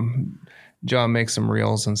 John makes some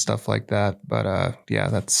reels and stuff like that, but yeah,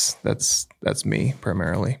 that's me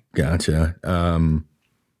primarily. Gotcha.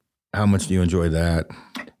 How much do you enjoy that?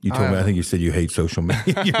 You told me, I think you said you hate social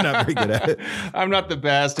media. You're not very good at it. I'm not the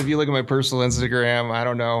best. If you look at my personal Instagram, I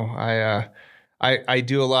don't know. I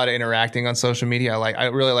do a lot of interacting on social media. I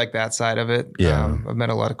really like that side of it. Yeah. I've met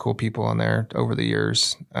a lot of cool people on there over the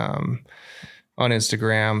years. On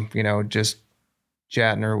Instagram, just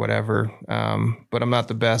chatting or whatever. But I'm not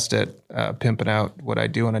the best at pimping out what I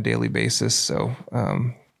do on a daily basis. So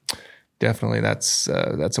definitely that's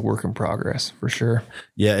a work in progress for sure.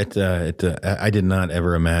 Yeah, I did not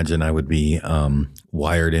ever imagine I would be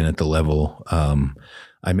wired in at the level.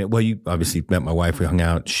 Well, you obviously met my wife. We hung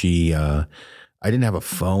out. I didn't have a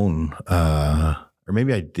phone, or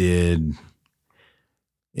maybe I did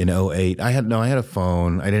in 2008. I had a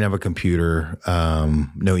phone. I didn't have a computer,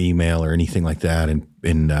 no email or anything like that.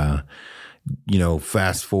 And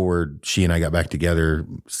fast forward, she and I got back together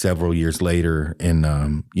several years later,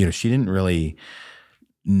 and she didn't really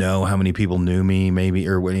know how many people knew me, maybe,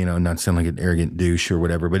 or not sound like an arrogant douche or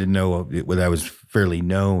whatever, but didn't know that I was fairly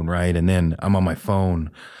known, right? And then I'm on my phone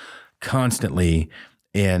constantly.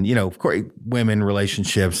 And, of course, women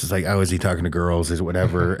relationships, it's like, oh, is he talking to girls? Is it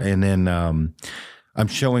whatever? And then I'm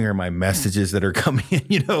showing her my messages that are coming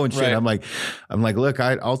in, and shit. Right. I'm like, look,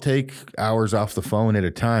 I'll take hours off the phone at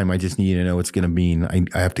a time. I just need to know it's going to mean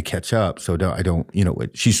I have to catch up. So I don't,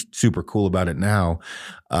 she's super cool about it now.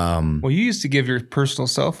 Well, you used to give your personal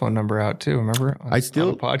cell phone number out too. Remember? On the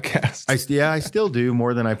podcast. I still do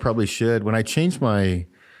more than I probably should. When I changed my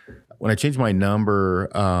number,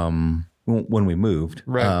 when we moved,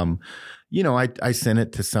 right. I sent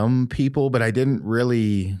it to some people, but I didn't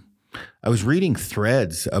really. I was reading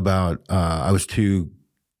threads about I was too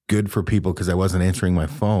good for people because I wasn't answering my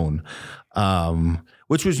phone,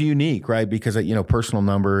 which was unique, right? Because personal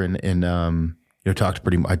number and talk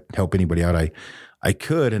to I help anybody out I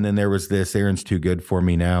could. And then there was this, Aaron's too good for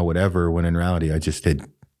me now, whatever, when in reality, I just had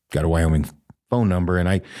got a Wyoming phone number. And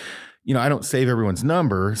I don't save everyone's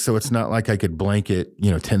number. So it's not like I could blanket,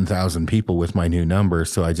 10,000 people with my new number.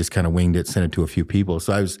 So I just kind of winged it, sent it to a few people.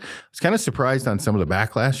 So I was kind of surprised on some of the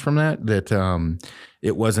backlash from that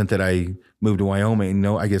it wasn't that I moved to Wyoming.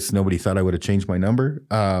 No, I guess nobody thought I would have changed my number.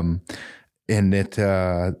 And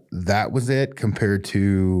that was it compared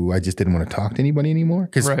to I just didn't want to talk to anybody anymore.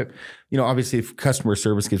 Because, obviously if customer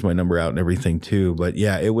service gives my number out and everything too. But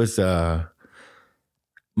yeah, it was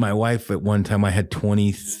my wife at one time, I had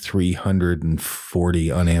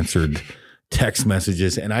 2,340 unanswered text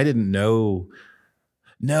messages. And I didn't know.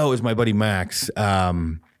 No, it was my buddy Max.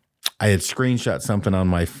 I had screenshot something on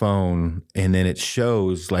my phone and then it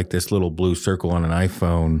shows like this little blue circle on an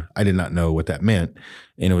iPhone. I did not know what that meant.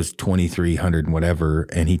 And it was 2,300 and whatever.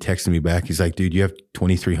 And he texted me back. He's like, dude, you have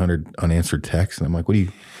 2,300 unanswered texts. And I'm like, what are you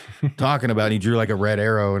talking about? And he drew like a red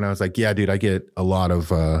arrow. And I was like, yeah, dude, I get a lot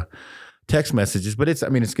of text messages, but it's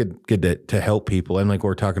good to help people. And like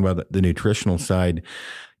we're talking about the nutritional side,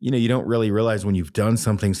 you don't really realize when you've done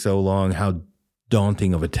something so long, how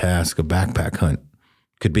daunting of a task a backpack hunt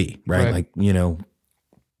could be, right? Like,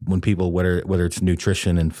 when people, whether it's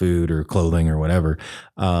nutrition and food or clothing or whatever,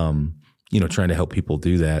 trying to help people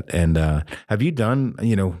do that. And have you done,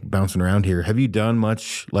 bouncing around here, have you done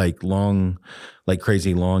much like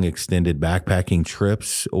crazy long extended backpacking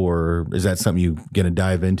trips, or is that something you're going to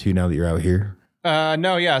dive into now that you're out here?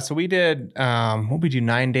 No, yeah. So we did, we do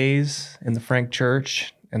 9 days in the Frank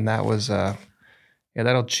Church, and that was,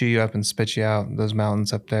 that'll chew you up and spit you out, those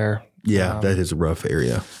mountains up there. Yeah, that is a rough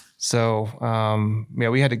area. So,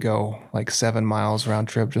 we had to go like 7 miles round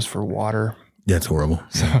trip just for water. That's horrible.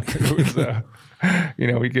 So it was,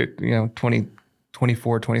 we get,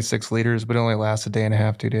 24, 26 liters, but it only lasts a day and a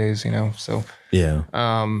half, 2 days, so. Yeah.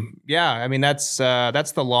 That's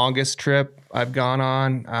the longest trip I've gone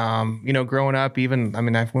on. Growing up, I went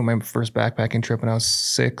my first backpacking trip when I was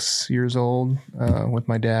 6 years old, with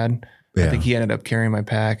my dad. Yeah. I think he ended up carrying my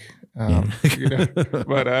pack.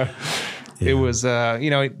 But it was,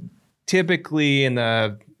 typically in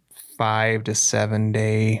the 5 to 7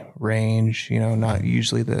 day range, not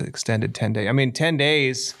usually the extended 10 day. 10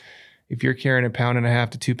 days, if you're carrying 1.5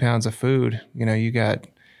 pounds to 2 pounds of food, you got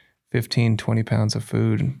 15, 20 pounds of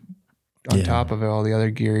food on top of all the other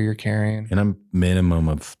gear you're carrying. And I'm minimum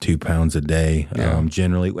of 2 pounds a day,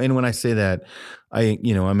 generally. And when I say that,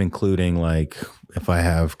 I'm including like if I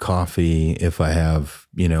have coffee, if I have,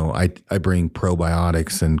 I bring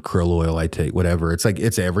probiotics and krill oil, I take whatever. It's like,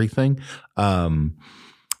 it's everything.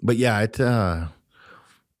 But yeah,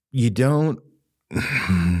 you don't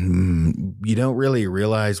really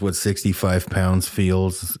realize what 65 pounds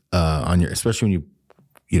feels, especially when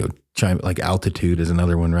like altitude is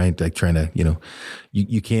another one, right? Like trying to,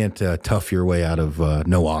 you can't tough your way out of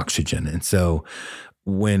no oxygen. And so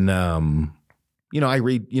when, I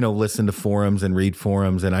read, listen to forums and read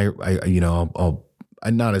forums, and I'll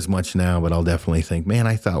not as much now, but I'll definitely think, man,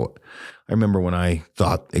 I remember when I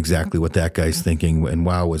thought exactly what that guy's thinking, and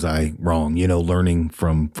wow, was I wrong, learning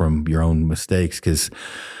from your own mistakes. Cause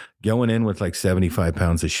going in with like 75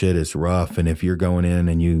 pounds of shit is rough. And if you're going in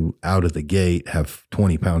and you out of the gate have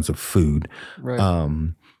 20 pounds of food, right.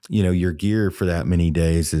 Your gear for that many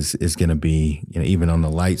days is going to be, even on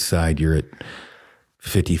the light side, you're at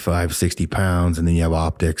 55, 60 pounds, and then you have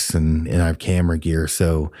optics and I have camera gear.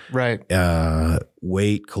 So right.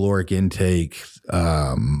 Weight, caloric intake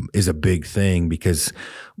is a big thing, because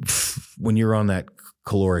when you're on that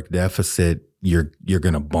caloric deficit, you're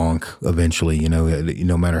going to bonk eventually,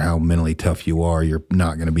 no matter how mentally tough you are, you're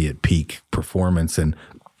not going to be at peak performance. And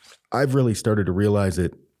I've really started to realize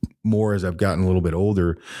it more as I've gotten a little bit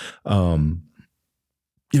older. You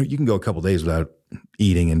can go a couple days without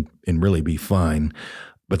eating and really be fine,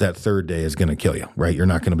 but that third day is going to kill you, right? You're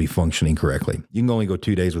not going to be functioning correctly. You can only go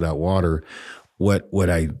 2 days without water. What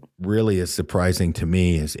I really is surprising to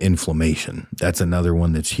me is inflammation. That's another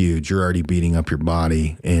one that's huge. You're already beating up your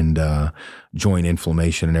body, and joint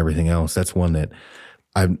inflammation and everything else. That's one that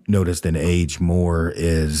I've noticed in age more,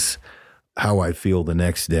 is how I feel the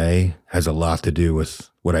next day has a lot to do with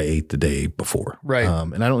what I ate the day before. Right.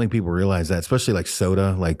 And I don't think people realize that, especially like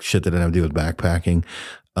soda, like shit that I have to do with backpacking,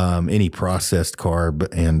 any processed carb,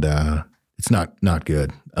 and it's not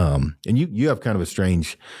good. And you have kind of a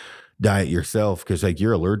strange diet yourself, because like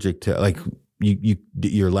you're allergic to, like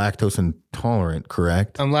you're lactose intolerant,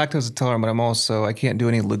 correct? I'm lactose intolerant, but I can't do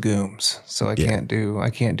any legumes. So I can't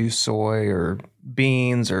do soy or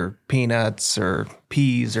beans or peanuts or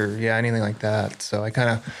peas or anything like that. So I kind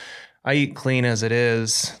of I eat clean as it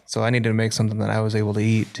is, so I need to make something that I was able to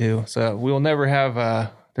eat too. So we will never have,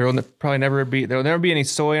 there'll never be any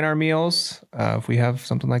soy in our meals. If we have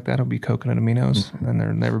something like that, it'll be coconut aminos, and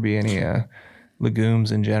there'll never be any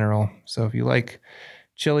legumes in general. So if you like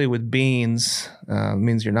chili with beans, it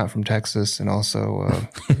means you're not from Texas, and also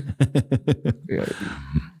yeah,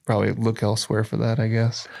 probably look elsewhere for that, I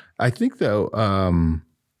guess. I think though,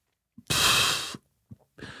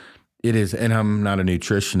 it is, and I'm not a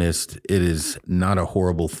nutritionist, it is not a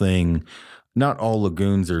horrible thing. Not all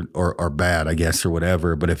legumes are bad, I guess, or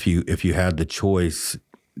whatever. But if you had the choice,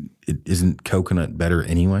 isn't coconut better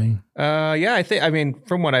anyway? Yeah, I mean,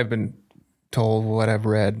 from what I've been told, what I've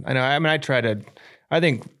read, I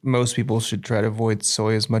think most people should try to avoid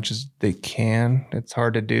soy as much as they can. It's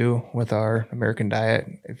hard to do with our American diet.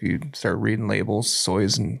 If you start reading labels,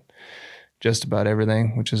 soy's in just about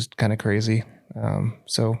everything, which is kind of crazy.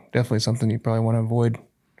 So definitely something you probably want to avoid.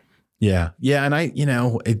 Yeah. And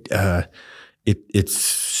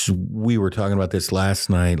it's, we were talking about this last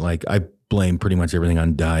night. Like, I blame pretty much everything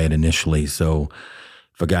on diet initially. So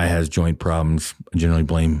if a guy has joint problems, I generally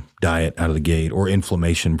blame diet out of the gate, or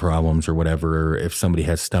inflammation problems or whatever. Or if somebody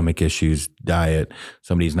has stomach issues, diet.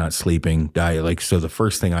 Somebody's not sleeping, diet. Like, so the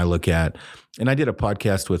first thing I look at, and I did a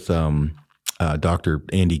podcast with Dr.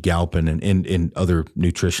 Andy Galpin and other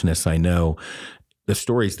nutritionists I know. The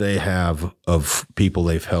stories they have of people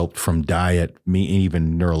they've helped from diet,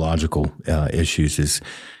 even neurological issues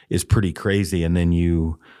is pretty crazy. And then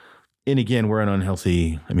and again, we're an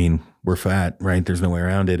unhealthy, I mean, we're fat, right? There's no way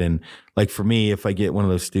around it. And like for me, if I get one of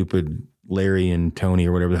those stupid Larry and Tony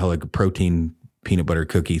or whatever the hell, like a protein peanut butter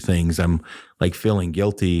cookie things, I'm like feeling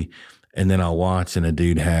guilty. And then I'll watch and a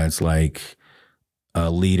dude has like a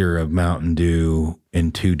liter of Mountain Dew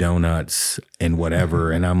and 2 donuts and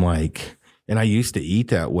whatever. And I'm like, and I used to eat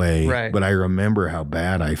that way, right, but I remember how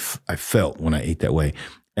bad I felt when I ate that way.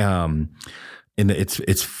 And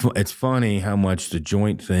it's funny how much the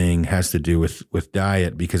joint thing has to do with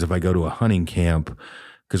diet, because if I go to a hunting camp,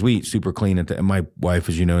 because we eat super clean and my wife,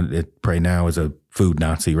 as you know, probably now is a food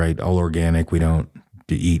Nazi, right? All organic. We don't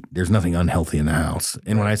eat. There's nothing unhealthy in the house.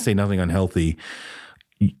 And when I say nothing unhealthy,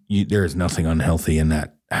 there is nothing unhealthy in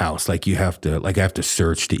that house. Like I have to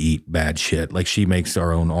search to eat bad shit. Like she makes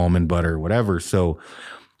our own almond butter, whatever. So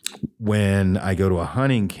when I go to a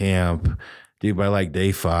hunting camp, dude, by like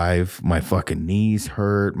day 5, my fucking knees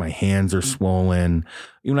hurt. My hands are swollen.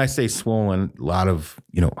 Even when I say swollen, a lot of,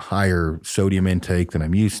 higher sodium intake than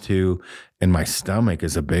I'm used to. And my stomach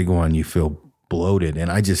is a big one. You feel bloated.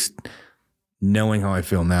 And I just, knowing how I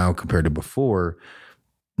feel now compared to before,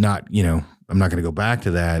 I'm not going to go back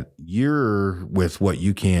to that. You're with what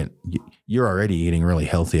you're already eating really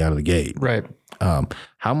healthy out of the gate. Right.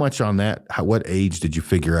 How much on that? What age did you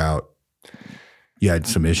figure out you had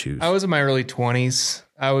some issues? I was in my early 20s.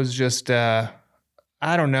 I was just, I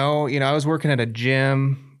don't know. I was working at a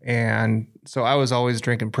gym, and so I was always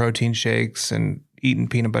drinking protein shakes and eating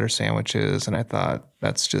peanut butter sandwiches. And I thought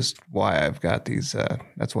that's just why I've got these,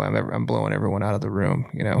 that's why I'm blowing everyone out of the room,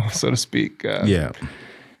 so to speak. Yeah.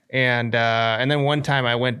 And then one time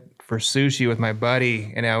I went for sushi with my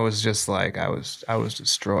buddy, and I was just like, I was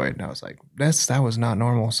destroyed. And I was like, that was not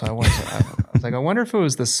normal. So I was like, I wonder if it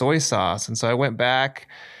was the soy sauce. And so I went back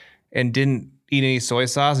and didn't eat any soy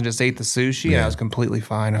sauce and just ate the sushi. Yeah. And I was completely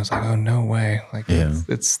fine. I was like, oh, no way. Like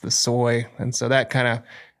it's the soy. And so that kind of,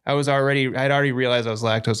 I'd already realized I was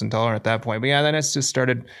lactose intolerant at that point. But yeah, then it's just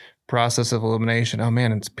started process of elimination. Oh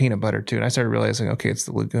man, it's peanut butter too. And I started realizing, okay, it's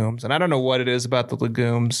the legumes. And I don't know what it is about the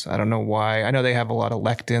legumes. I don't know why. I know they have a lot of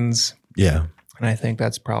lectins. Yeah. And I think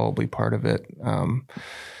that's probably part of it.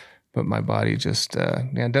 But my body just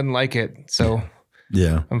doesn't like it. So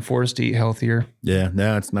yeah, I'm forced to eat healthier. Yeah.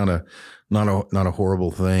 No, it's not a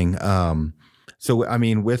horrible thing. So, I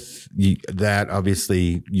mean, with that,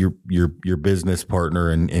 obviously your business partner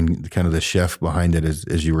and kind of the chef behind it,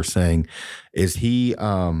 as you were saying, is he,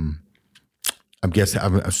 I'm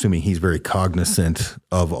assuming he's very cognizant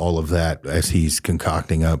of all of that as he's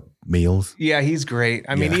concocting up meals. Yeah, he's great.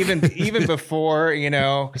 I mean, even before,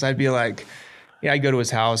 because I'd be like, I'd go to his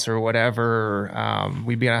house or whatever.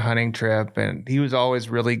 We'd be on a hunting trip, and he was always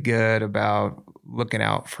really good about looking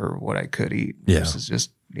out for what I could eat. Yeah. Versus just,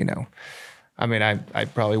 I mean, I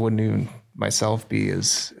probably wouldn't even myself be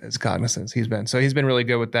as cognizant as he's been. So he's been really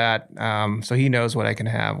good with that. So he knows what I can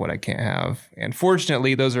have, what I can't have. And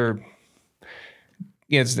fortunately, those are,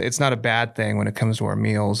 it's not a bad thing when it comes to our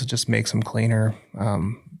meals. It just makes them cleaner,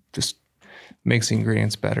 just makes the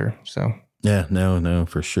ingredients better. So. Yeah, no,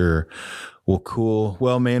 for sure. Well, cool.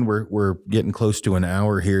 Well, man, we're getting close to an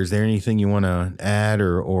hour here. Is there anything you want to add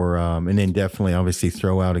or and then definitely obviously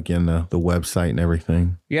throw out again the website and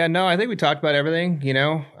everything? Yeah, no, I think we talked about everything,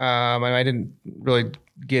 I didn't really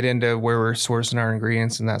get into where we're sourcing our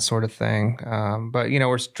ingredients and that sort of thing. But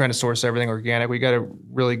we're trying to source everything organic. We got a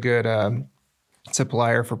really good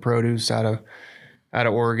supplier for produce out of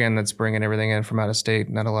Oregon that's bringing everything in from out of state.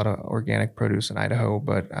 Not a lot of organic produce in Idaho,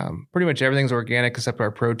 but pretty much everything's organic except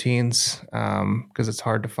our proteins, because it's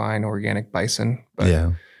hard to find organic bison. But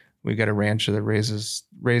Yeah. we got a rancher that raises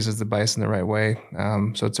the bison the right way.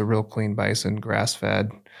 So it's a real clean bison, grass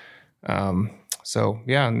fed. So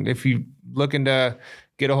yeah, and if you looking to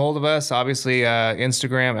get a hold of us, obviously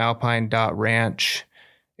Instagram, alpine.ranch,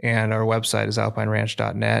 and our website is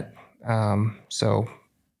alpineranch.net. So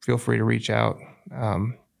feel free to reach out. I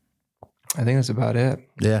think that's about it.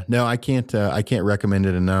 Yeah, no, I can't recommend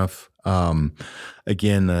it enough.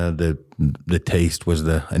 Again, the taste was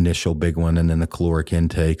the initial big one, and then the caloric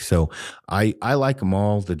intake. So I like them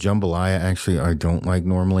all. The jambalaya actually I don't like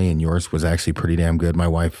normally, and yours was actually pretty damn good. My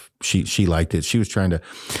wife, she liked it. She was trying to.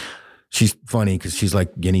 She's funny because she's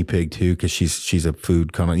like guinea pig too, because she's a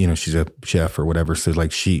food she's a chef or whatever. So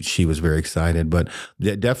like she was very excited. But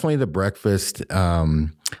definitely the breakfast, the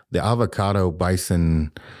avocado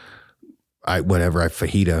bison.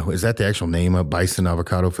 Fajita. Is that the actual name of bison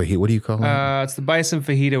avocado fajita? What do you call it? It's the bison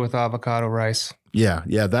fajita with avocado rice. Yeah.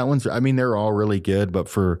 That one's. I mean, they're all really good, but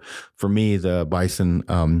for me, the bison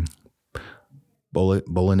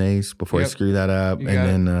bolognese. Before I screw that up, and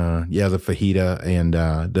then the fajita and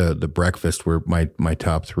the breakfast were my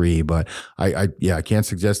top three. But I can't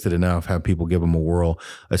suggest it enough. Have people give them a whirl,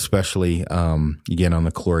 especially again on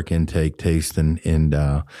the caloric intake, taste, and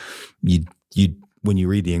you. When you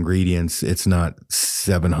read the ingredients, it's not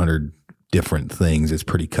 700 different things. It's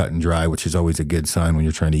pretty cut and dry, which is always a good sign when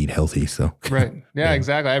you're trying to eat healthy. So right, yeah,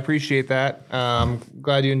 exactly. I appreciate that.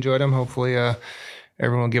 Glad you enjoyed them. Hopefully,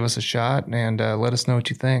 everyone will give us a shot and let us know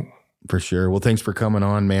what you think. For sure. Well, thanks for coming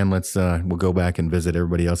on, man. Let's we'll go back and visit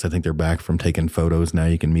everybody else. I think they're back from taking photos now.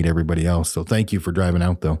 You can meet everybody else. So thank you for driving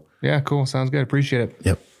out, though. Yeah, cool. Sounds good. Appreciate it.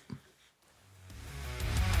 Yep.